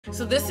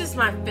So this is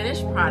my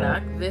finished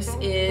product. This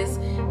is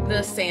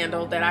the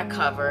sandal that I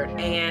covered,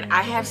 and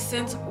I have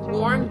since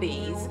worn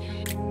these.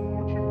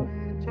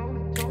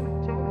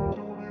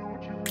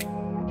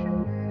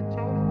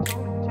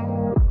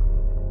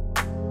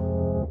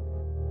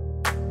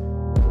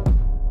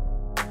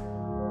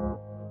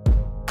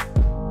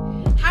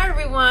 Hi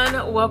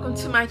everyone, welcome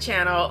to my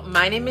channel.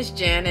 My name is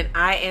Jen and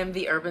I am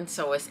the Urban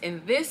Sewist,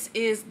 and this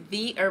is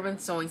the Urban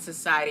Sewing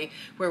Society,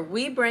 where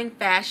we bring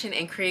fashion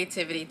and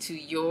creativity to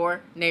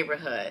your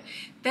neighborhood.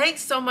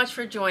 Thanks so much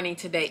for joining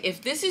today.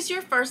 If this is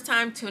your first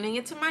time tuning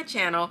into my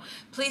channel,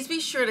 please be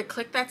sure to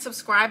click that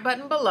subscribe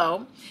button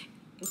below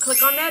and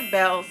click on that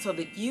bell so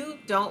that you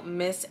don't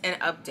miss an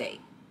update.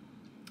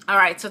 All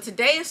right, so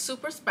today is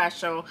super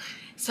special.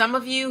 Some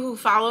of you who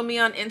follow me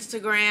on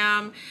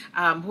Instagram,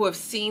 who have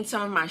seen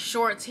some of my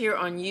shorts here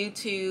on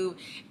YouTube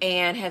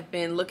and have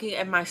been looking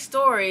at my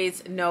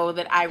stories, know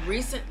that I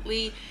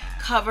recently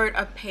covered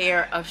a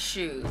pair of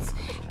shoes,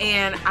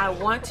 and I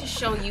want to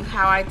show you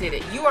how I did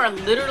it. You are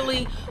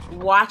literally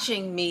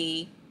watching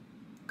me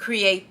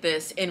create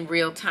this in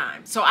real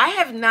time. So I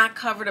have not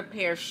covered a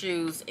pair of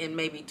shoes in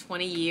maybe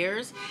 20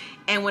 years,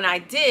 and when I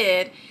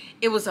did,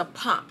 it was a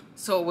pump.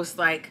 So it was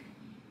like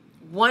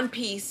one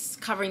piece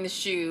covering the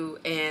shoe,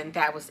 and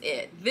that was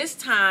it. This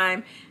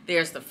time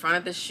there's the front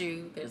of the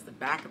shoe, there's the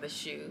back of the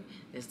shoe,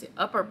 there's the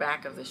upper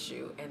back of the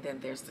shoe, and then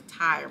there's the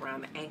tie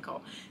around the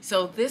ankle.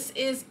 So this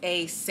is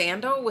a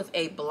sandal with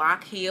a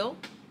block heel,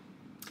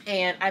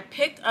 and I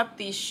picked up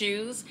these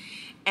shoes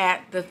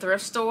at the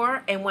thrift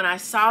store, and when I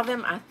saw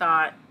them I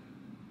thought,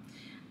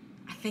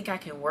 I think I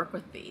can work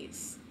with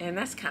these. And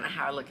that's kind of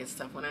how I look at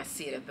stuff when I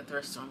see it at the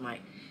thrift store. I'm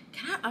like,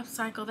 can I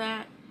upcycle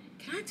that?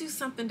 Can I do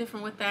something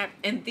different with that?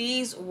 And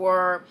these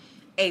were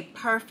a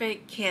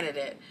perfect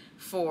candidate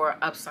for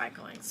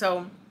upcycling.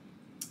 So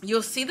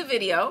you'll see the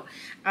video,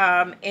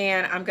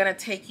 and I'm gonna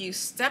take you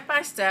step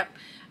by step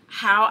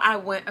how I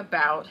went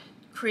about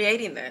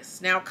creating this.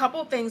 Now, a couple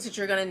of things that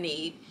you're gonna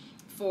need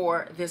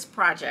for this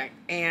project,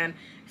 and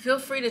feel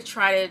free to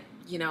try to,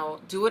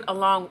 do it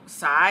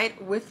alongside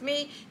with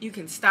me. You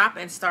can stop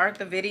and start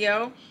the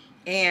video,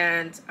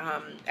 and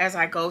as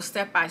I go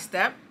step by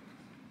step,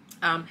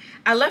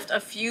 I left a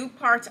few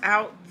parts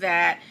out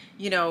that,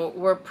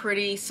 were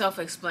pretty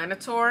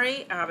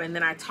self-explanatory, and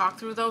then I talked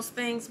through those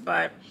things,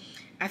 but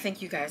I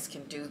think you guys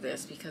can do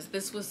this because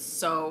this was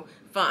so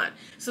fun.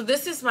 So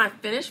this is my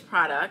finished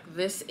product.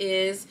 This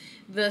is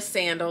the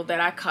sandal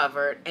that I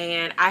covered,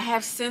 and I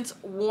have since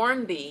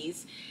worn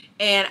these,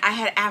 and I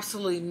had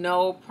absolutely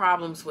no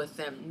problems with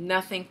them.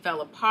 Nothing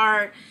fell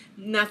apart,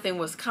 nothing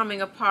was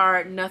coming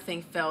apart,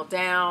 nothing fell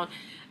down.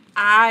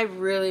 I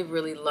really,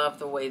 really love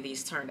the way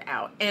these turned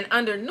out. And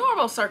under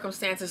normal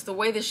circumstances, the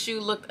way the shoe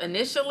looked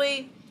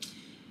initially,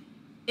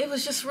 it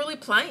was just really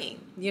plain.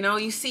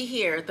 You see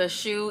here, the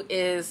shoe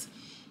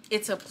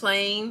it's a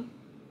plain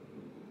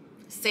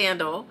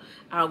sandal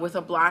with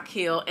a block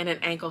heel and an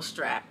ankle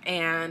strap.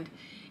 And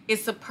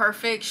it's the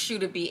perfect shoe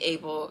to be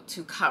able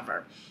to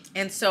cover.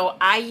 And so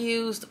I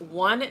used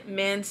one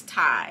men's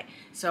tie.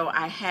 So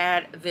I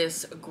had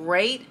this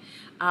great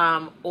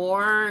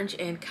orange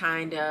and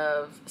kind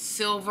of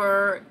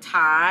silver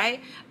tie,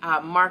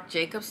 Marc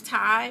Jacobs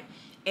tie,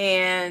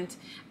 and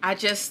I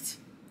just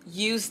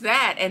used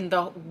that, and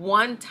the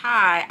one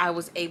tie I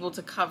was able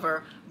to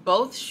cover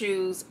both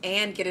shoes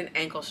and get an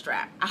ankle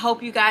strap. I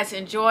hope you guys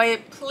enjoy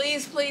it.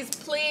 Please, please,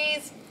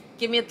 please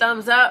give me a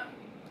thumbs up.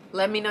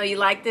 Let me know you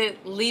liked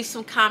it. Leave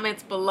some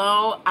comments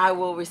below. I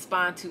will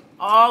respond to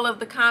all of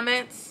the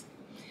comments.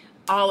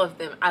 All of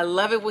them. I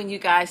love it when you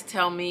guys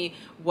tell me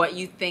what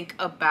you think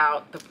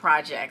about the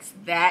projects.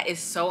 That is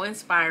so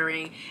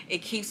inspiring.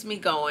 It keeps me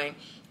going,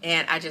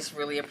 and I just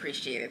really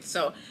appreciate it.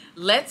 So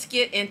let's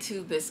get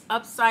into this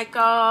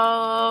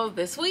upcycle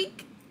this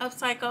week.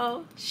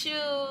 Upcycle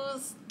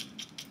shoes.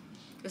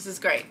 This is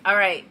great. All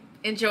right,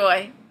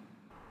 enjoy.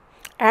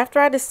 After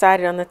I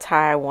decided on the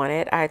tie I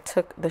wanted, I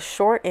took the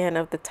short end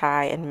of the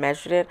tie and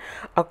measured it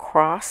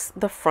across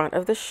the front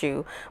of the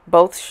shoe,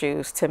 both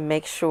shoes, to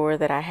make sure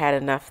that I had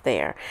enough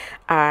there.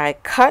 I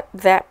cut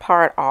that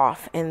part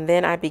off, and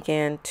then I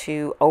began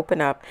to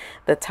open up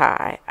the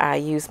tie. I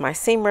used my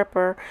seam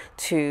ripper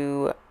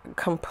to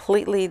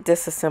completely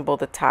disassemble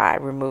the tie,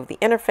 remove the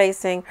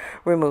interfacing,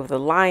 remove the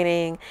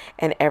lining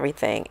and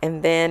everything.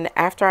 And then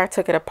after I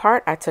took it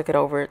apart, I took it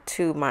over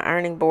to my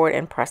ironing board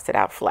and pressed it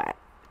out flat.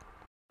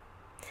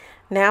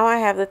 Now I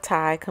have the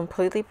tie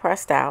completely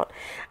pressed out.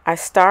 I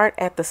start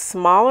at the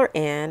smaller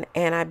end,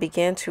 and I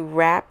begin to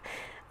wrap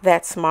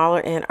that smaller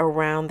end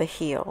around the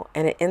heel,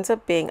 and it ends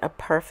up being a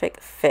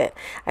perfect fit.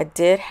 I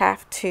did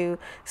have to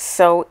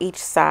sew each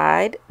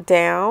side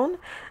down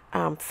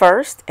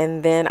first,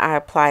 and then I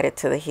applied it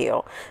to the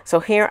heel. So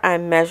here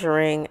I'm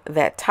measuring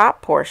that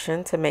top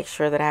portion to make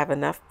sure that I have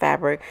enough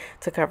fabric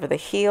to cover the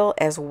heel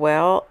as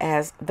well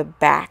as the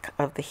back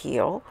of the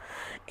heel,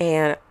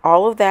 and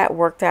all of that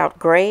worked out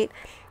great.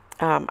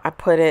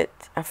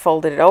 I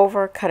folded it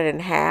over, cut it in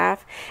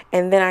half,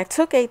 and then I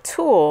took a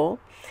tool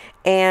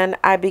and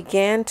I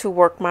began to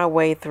work my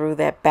way through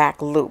that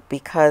back loop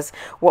because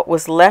what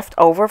was left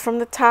over from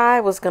the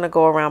tie was going to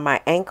go around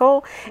my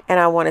ankle, and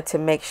I wanted to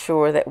make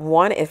sure that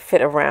one, it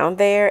fit around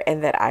there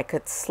and that I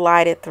could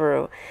slide it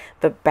through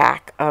the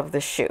back of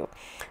the shoe.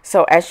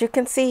 So as you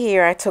can see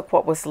here, I took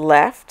what was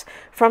left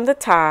from the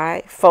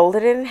tie,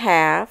 folded it in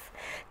half,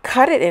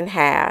 cut it in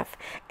half,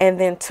 and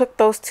then took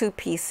those two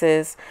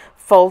pieces,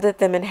 folded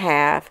them in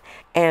half,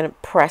 and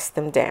pressed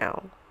them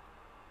down.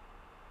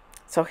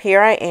 So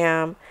here I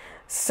am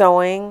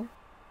sewing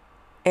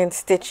and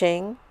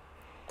stitching,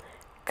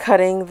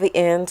 cutting the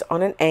ends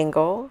on an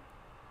angle,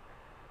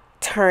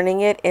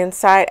 turning it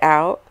inside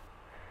out,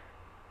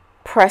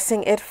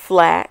 pressing it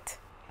flat,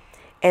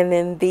 and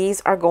then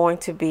these are going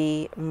to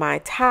be my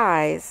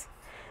ties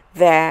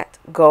that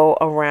go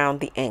around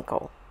the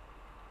ankle.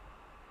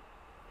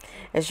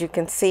 As you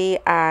can see,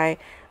 I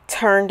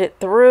turned it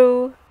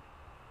through,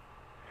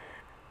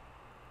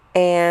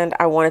 and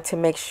I wanted to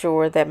make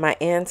sure that my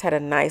ends had a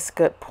nice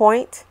good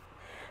point.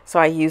 So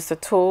I used the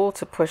tool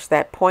to push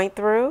that point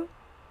through,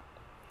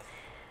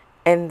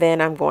 and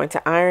then I'm going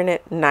to iron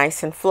it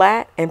nice and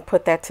flat and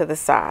put that to the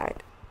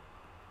side.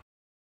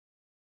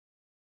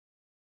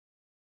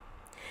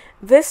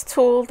 This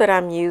tool that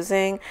I'm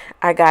using,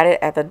 I got it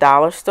at the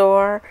dollar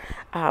store,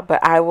 but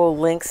I will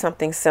link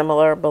something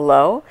similar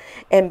below.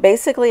 And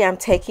basically I'm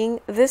taking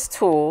this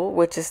tool,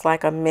 which is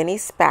like a mini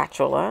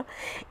spatula,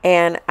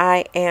 and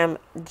I am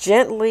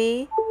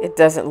gently, it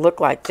doesn't look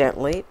like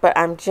gently, but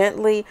I'm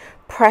gently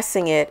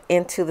pressing it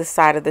into the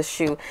side of the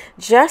shoe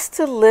just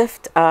to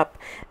lift up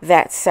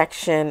that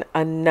section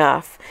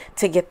enough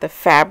to get the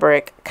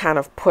fabric kind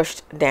of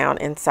pushed down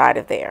inside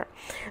of there.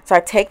 So I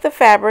take the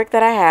fabric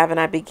that I have and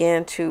I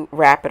begin to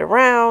wrap it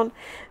around,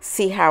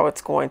 see how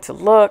it's going to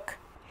look.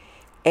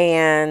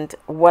 And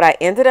what I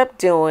ended up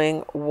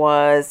doing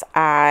was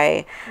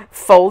I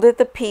folded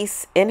the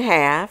piece in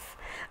half,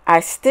 I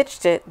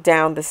stitched it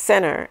down the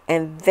center,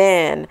 and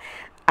then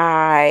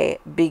I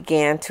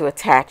began to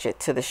attach it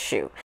to the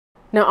shoe.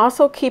 Now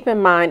also keep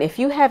in mind, if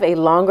you have a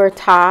longer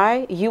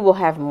tie, you will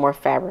have more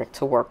fabric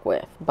to work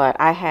with, but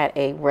I had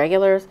a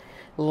regular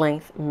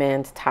length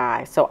men's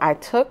tie. So I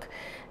took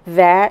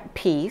that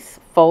piece,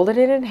 folded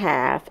it in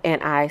half,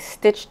 and I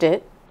stitched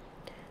it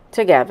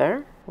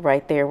together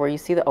right there where you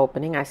see the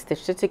opening. I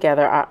stitched it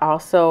together. I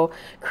also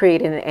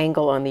created an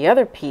angle on the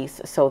other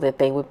piece so that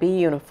they would be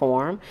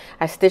uniform.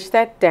 I stitched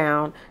that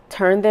down,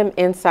 turned them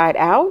inside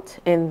out,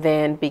 and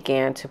then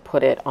began to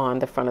put it on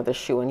the front of the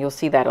shoe, and you'll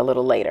see that a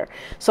little later.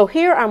 So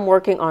here I'm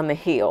working on the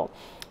heel.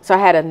 So I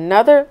had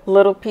another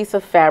little piece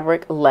of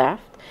fabric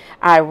left.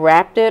 I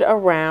wrapped it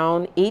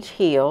around each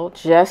heel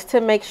just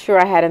to make sure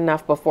I had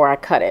enough before I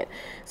cut it.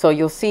 So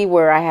you'll see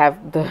where I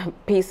have the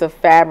piece of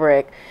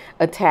fabric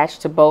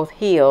attached to both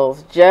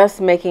heels,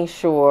 just making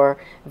sure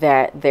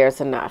that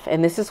there's enough.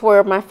 And this is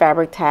where my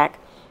fabric tack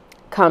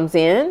comes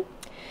in.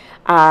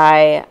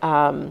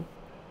 I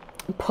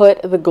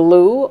put the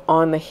glue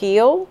on the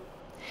heel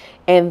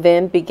and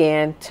then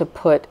began to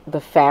put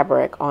the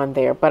fabric on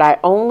there. But I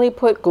only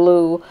put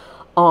glue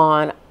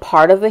on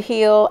part of the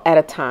heel at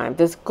a time.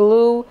 This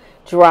glue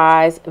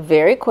dries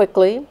very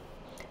quickly.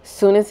 As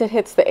soon as it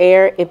hits the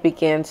air, it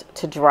begins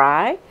to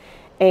dry.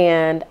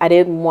 And I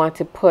didn't want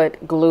to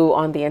put glue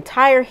on the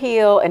entire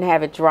heel and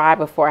have it dry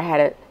before I had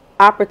an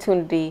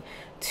opportunity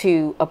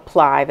to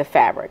apply the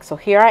fabric. So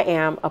here I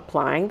am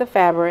applying the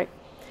fabric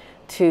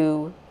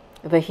to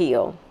the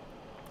heel.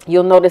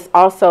 You'll notice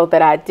also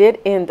that I did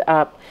end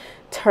up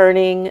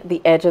turning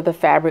the edge of the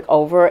fabric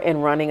over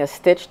and running a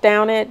stitch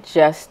down it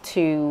just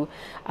to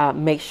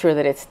make sure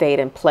that it stayed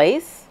in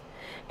place.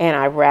 And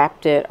I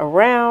wrapped it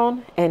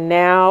around, and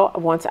now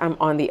once I'm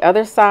on the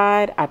other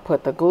side, I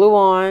put the glue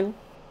on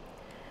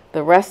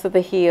the rest of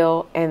the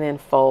heel and then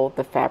fold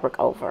the fabric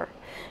over.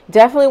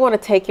 Definitely want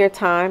to take your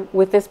time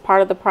with this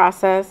part of the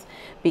process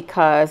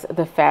because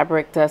the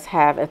fabric does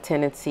have a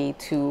tendency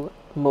to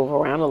move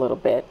around a little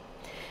bit.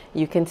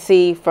 You can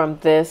see from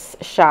this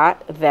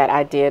shot that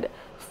I did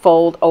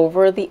fold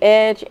over the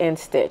edge and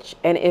stitch,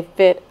 and it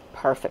fit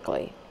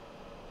perfectly.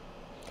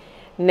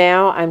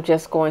 Now I'm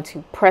just going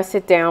to press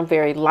it down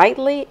very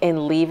lightly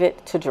and leave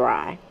it to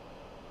dry.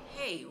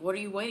 Hey, what are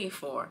you waiting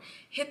for?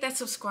 Hit that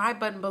subscribe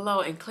button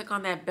below and click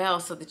on that bell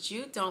so that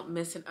you don't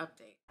miss an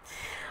update.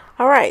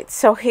 All right,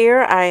 so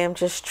here I am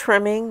just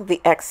trimming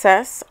the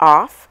excess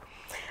off.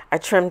 I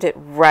trimmed it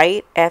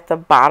right at the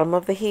bottom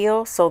of the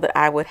heel so that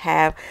I would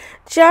have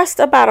just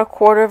about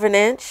 1/4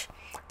 inch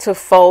to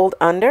fold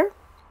under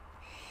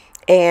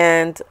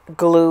and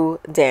glue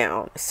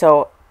down.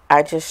 So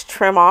I just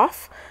trim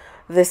off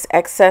this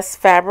excess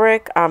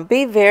fabric.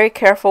 Be very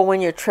careful when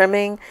you're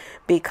trimming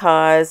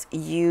because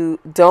you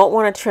don't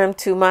want to trim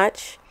too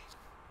much.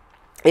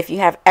 If you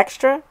have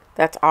extra,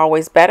 that's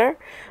always better.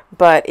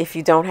 But if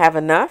you don't have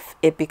enough,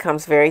 it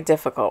becomes very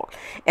difficult.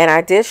 And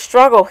I did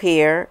struggle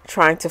here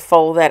trying to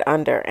fold that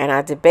under, and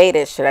I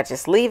debated, should I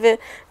just leave it?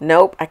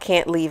 Nope, I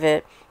can't leave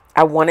it.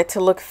 I want it to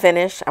look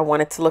finished. I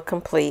want it to look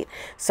complete.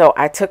 So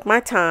I took my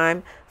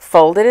time,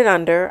 folded it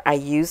under. I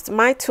used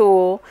my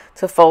tool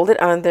to fold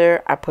it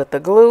under. I put the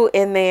glue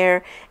in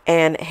there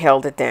and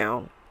held it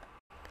down.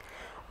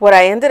 What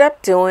I ended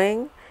up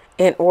doing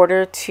in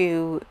order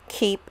to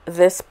keep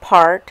this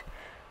part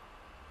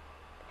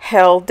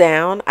held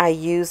down, I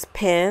used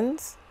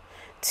pins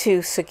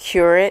to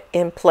secure it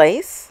in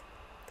place.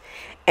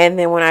 And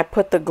then when I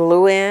put the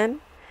glue in,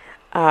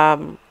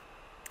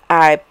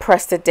 I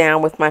pressed it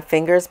down with my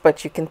fingers,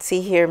 but you can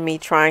see here me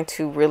trying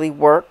to really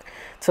work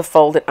to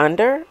fold it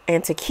under,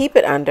 and to keep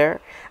it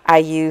under, I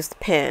used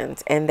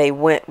pins and they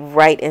went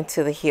right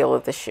into the heel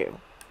of the shoe.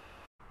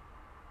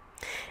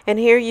 And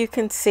here you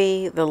can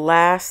see the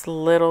last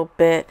little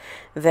bit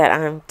that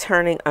I'm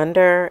turning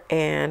under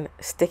and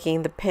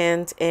sticking the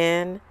pins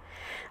in.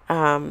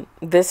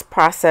 This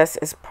process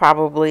is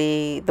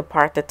probably the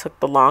part that took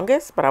the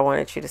longest, but I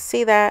wanted you to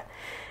see that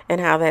and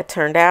how that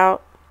turned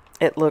out.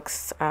 It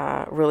looks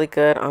really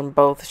good on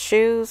both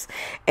shoes.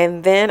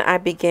 And then I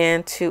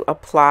began to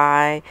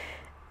apply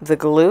the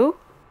glue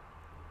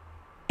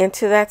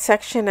into that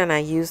section, and I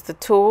used the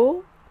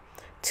tool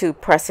to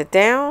press it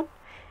down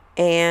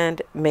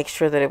and make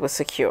sure that it was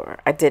secure.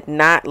 I did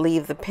not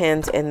leave the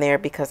pins in there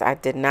because I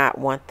did not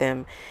want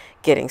them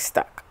getting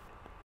stuck.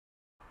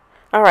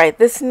 All right,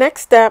 this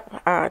next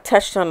step I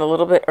touched on a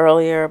little bit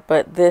earlier,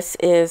 but this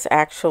is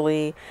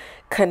actually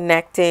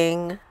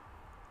connecting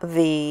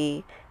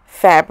the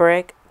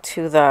fabric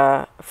to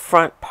the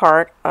front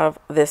part of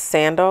this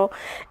sandal.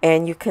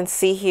 And you can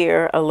see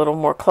here a little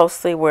more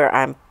closely where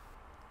I'm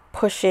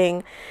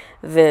pushing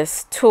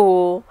this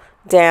tool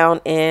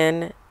down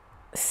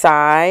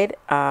inside,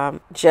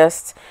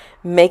 just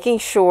making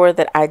sure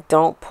that I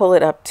don't pull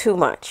it up too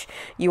much.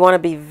 You want to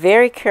be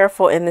very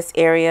careful in this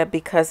area,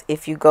 because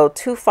if you go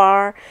too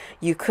far,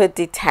 you could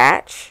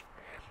detach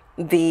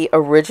the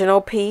original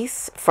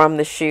piece from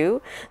the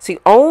shoe. So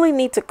you only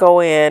need to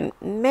go in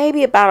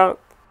maybe about a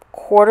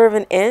quarter of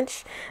an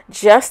inch,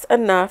 just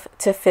enough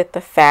to fit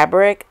the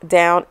fabric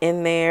down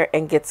in there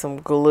and get some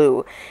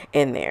glue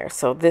in there.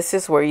 So this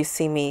is where you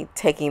see me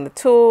taking the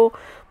tool,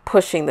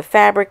 pushing the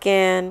fabric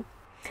in,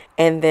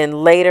 and then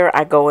later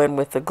I go in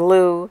with the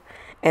glue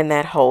and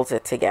that holds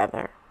it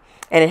together.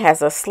 And it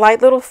has a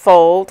slight little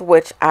fold,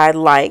 which I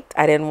liked.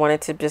 I didn't want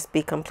it to just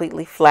be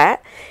completely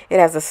flat. It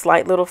has a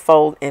slight little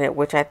fold in it,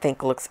 which I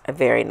think looks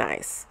very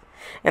nice.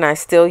 And I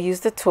still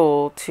use the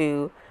tool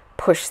to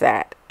push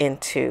that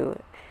into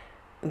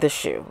the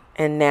shoe.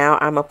 And now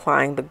I'm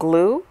applying the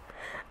glue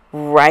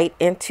right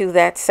into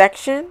that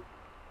section.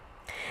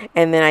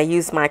 And then I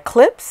use my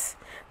clips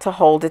to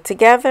hold it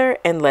together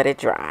and let it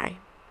dry.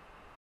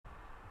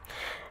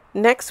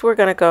 Next, we're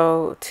going to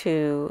go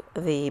to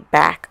the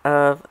back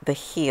of the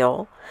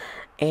heel,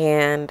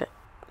 and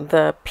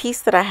the piece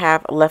that I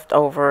have left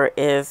over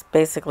is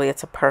basically,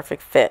 it's a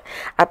perfect fit.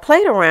 I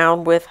played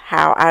around with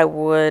how I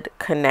would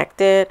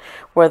connect it,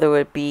 whether it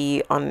would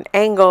be on an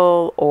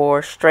angle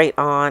or straight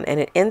on,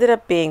 and it ended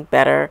up being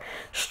better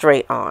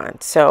straight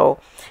on. So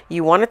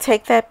you want to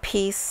take that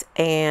piece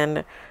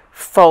and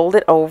fold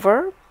it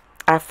over.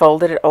 I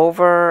folded it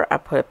over, I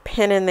put a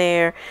pin in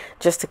there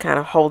just to kind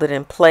of hold it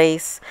in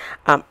place.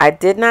 I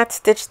did not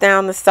stitch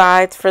down the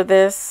sides for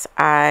this.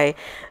 I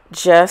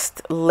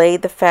just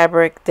laid the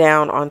fabric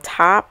down on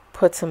top,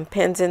 put some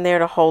pins in there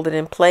to hold it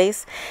in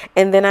place,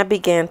 and then I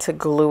began to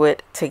glue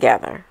it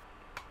together.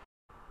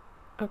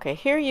 Okay,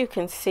 here you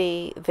can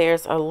see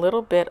there's a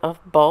little bit of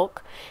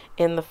bulk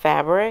in the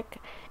fabric,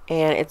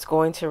 and it's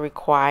going to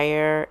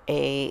require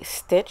a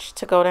stitch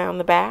to go down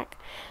the back.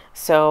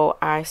 So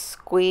I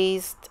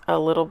squeezed a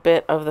little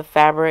bit of the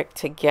fabric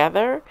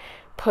together,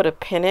 put a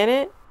pin in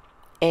it,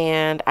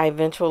 and I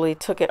eventually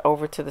took it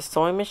over to the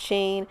sewing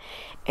machine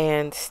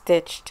and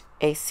stitched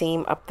a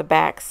seam up the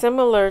back,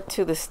 similar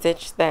to the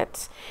stitch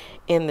that's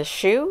in the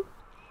shoe.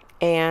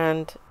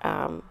 And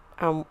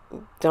I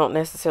don't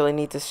necessarily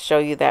need to show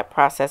you that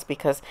process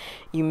because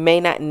you may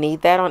not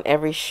need that on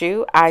every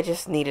shoe. I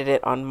just needed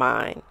it on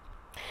mine.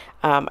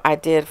 I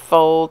did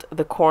fold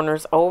the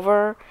corners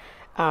over.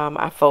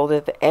 I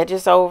folded the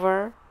edges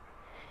over,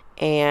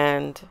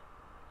 and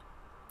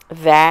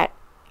that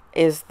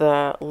is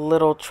the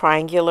little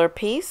triangular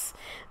piece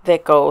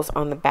that goes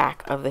on the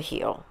back of the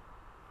heel.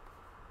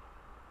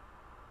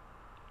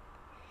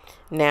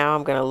 Now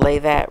I'm going to lay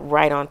that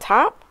right on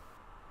top,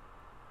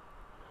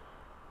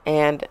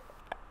 and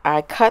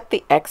I cut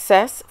the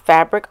excess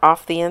fabric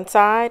off the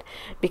inside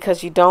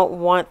because you don't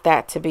want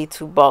that to be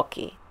too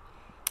bulky.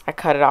 I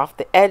cut it off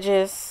the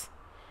edges.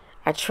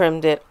 I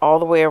trimmed it all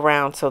the way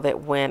around so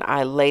that when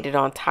I laid it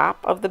on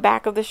top of the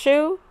back of the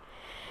shoe,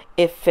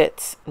 it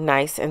fits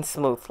nice and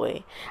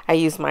smoothly. I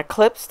use my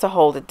clips to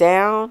hold it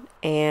down,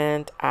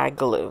 and I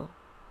glue.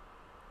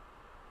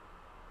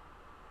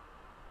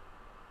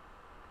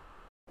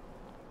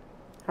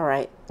 All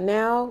right,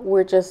 now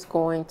we're just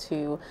going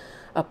to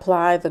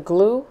apply the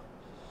glue,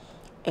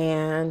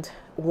 and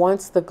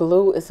once the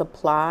glue is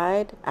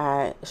applied,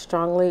 I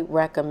strongly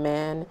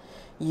recommend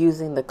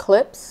using the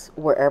clips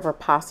wherever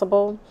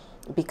possible.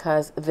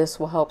 because this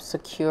will help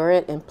secure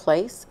it in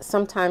place.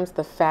 Sometimes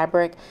the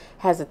fabric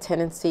has a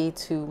tendency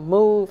to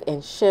move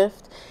and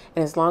shift,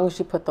 and as long as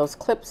you put those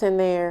clips in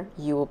there,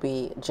 you will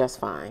be just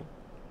fine.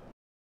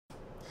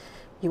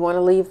 You want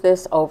to leave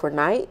this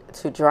overnight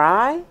to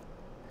dry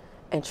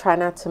and try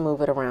not to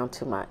move it around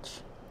too much.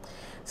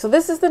 So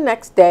this is the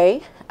next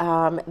day.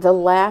 The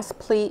last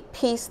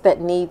piece that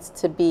needs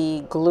to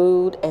be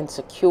glued and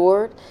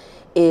secured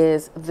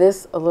is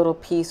this little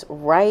piece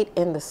right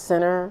in the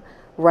center,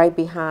 right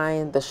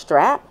behind the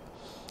strap.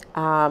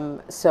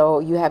 So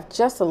you have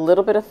just a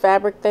little bit of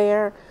fabric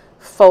there.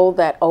 Fold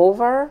that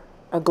over,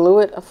 glue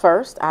it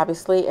first,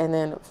 obviously, and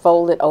then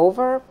fold it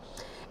over.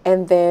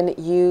 And then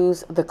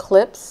use the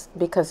clips,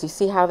 because you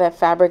see how that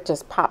fabric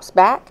just pops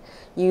back.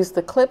 Use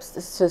the clips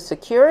to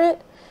secure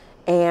it,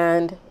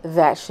 and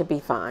that should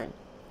be fine.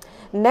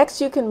 Next,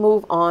 you can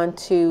move on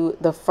to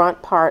the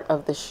front part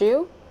of the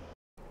shoe.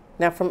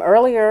 Now, from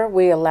earlier,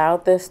 we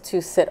allowed this to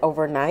sit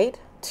overnight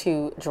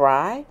to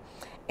dry,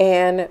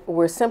 and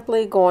we're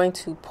simply going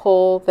to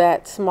pull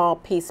that small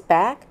piece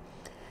back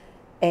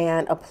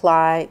and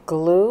apply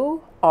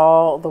glue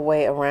all the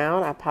way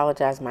around. I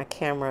apologize, my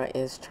camera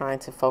is trying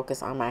to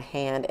focus on my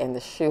hand and the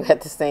shoe at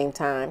the same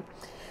time.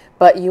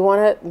 But you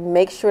want to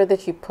make sure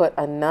that you put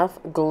enough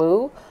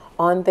glue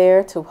on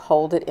there to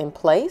hold it in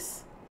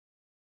place.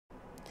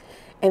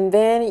 And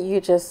then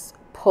you just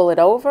pull it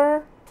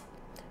over,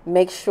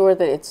 make sure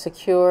that it's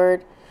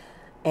secured,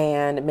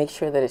 and make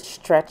sure that it's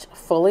stretched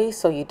fully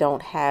so you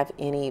don't have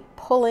any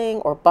pulling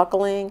or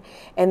buckling.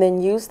 And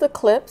then use the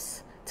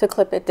clips to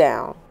clip it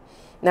down.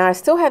 Now I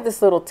still have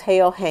this little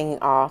tail hanging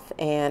off,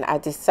 and I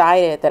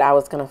decided that I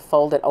was going to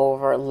fold it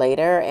over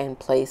later and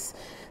place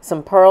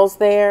some pearls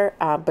there,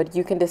 but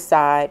you can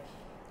decide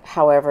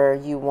however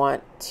you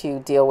want to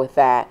deal with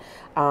that.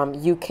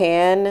 You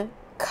can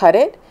cut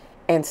it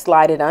and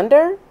slide it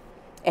under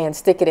and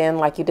stick it in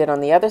like you did on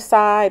the other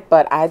side,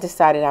 but I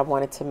decided I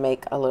wanted to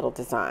make a little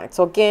design.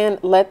 So again,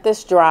 let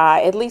this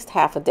dry at least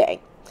half a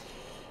day.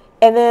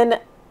 And then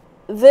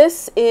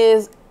this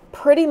is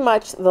pretty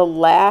much the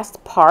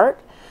last part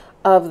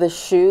of the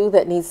shoe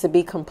that needs to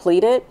be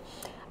completed.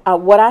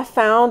 What I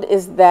found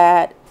is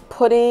that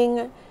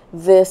putting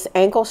this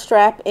ankle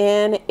strap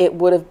in, it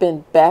would have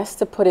been best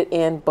to put it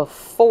in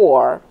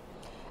before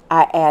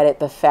I added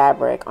the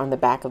fabric on the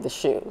back of the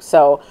shoe.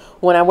 So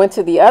when I went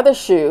to the other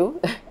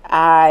shoe,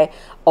 I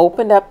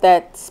opened up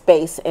that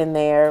space in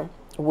there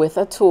with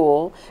a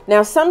tool.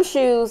 Now some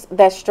shoes,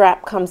 that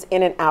strap comes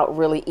in and out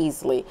really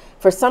easily.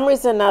 For some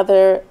reason or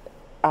another,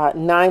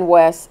 Nine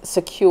West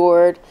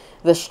secured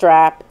the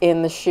strap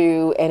in the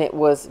shoe, and it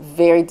was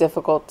very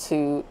difficult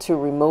to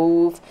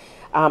remove.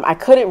 I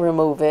couldn't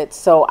remove it,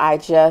 so I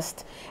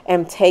just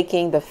am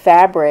taking the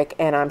fabric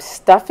and I'm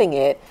stuffing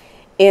it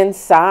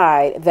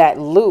inside that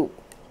loop.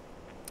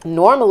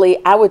 Normally,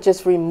 I would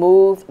just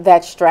remove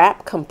that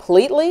strap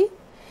completely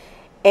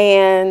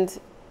and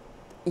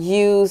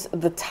use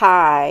the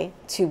tie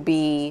to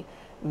be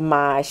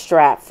my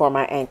strap for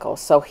my ankle.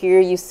 So here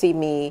you see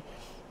me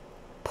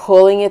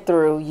pulling it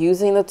through,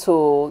 using the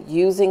tool,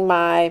 using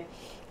my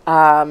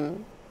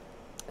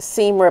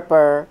seam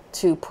ripper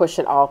to push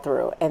it all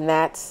through, and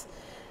that's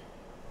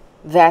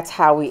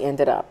how we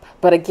ended up.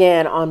 But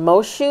again, on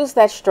most shoes,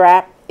 that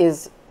strap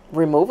is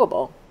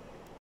removable.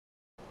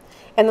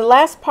 And the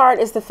last part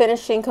is the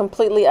finishing,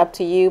 completely up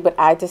to you, but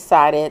I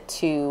decided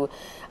to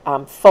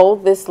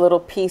fold this little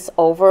piece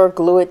over,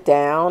 glue it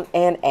down,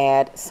 and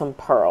add some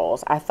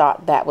pearls. I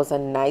thought that was a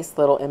nice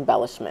little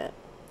embellishment.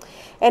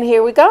 And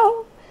here we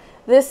go.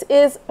 This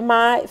is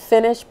my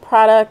finished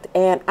product,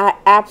 and I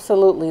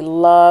absolutely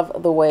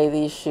love the way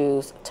these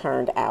shoes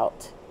turned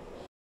out.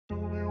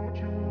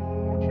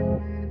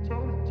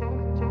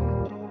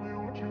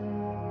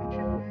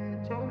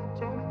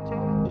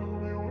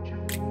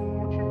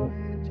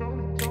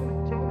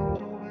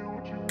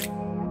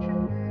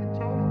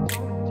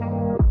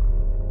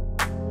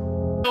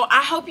 So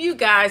I hope you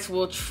guys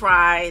will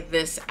try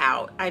this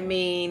out. I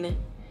mean,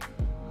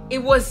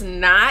 it was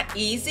not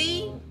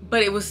easy,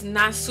 but it was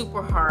not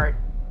super hard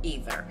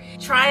either.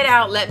 Try it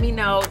out, let me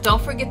know.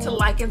 Don't forget to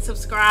like and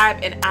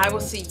subscribe, and I will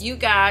see you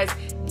guys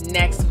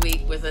next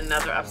week with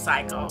another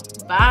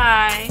Upcycle.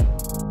 Bye.